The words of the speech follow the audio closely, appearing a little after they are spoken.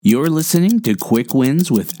You're listening to Quick Wins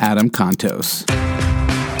with Adam Contos.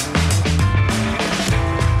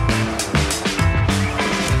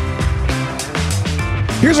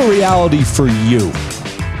 Here's a reality for you.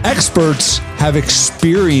 Experts have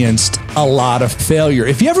experienced a lot of failure.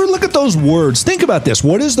 If you ever look at those words, think about this.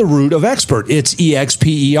 What is the root of expert? It's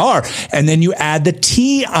E-X-P-E-R. And then you add the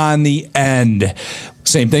T on the end.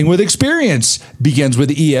 Same thing with experience. Begins with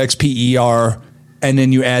E-X-P-E-R. And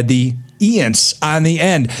then you add the E-ence on the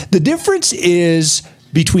end. The difference is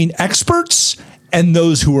between experts and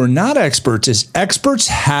those who are not experts is experts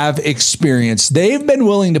have experience. They've been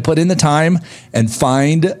willing to put in the time and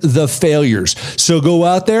find the failures. So go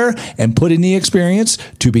out there and put in the experience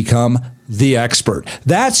to become the expert.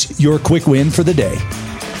 That's your quick win for the day.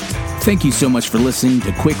 Thank you so much for listening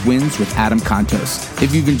to Quick Wins with Adam Contos.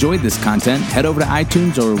 If you've enjoyed this content, head over to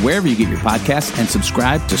iTunes or wherever you get your podcasts and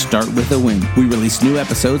subscribe to Start With a Win. We release new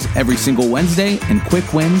episodes every single Wednesday and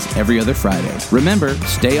quick wins every other Friday. Remember,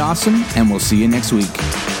 stay awesome, and we'll see you next week.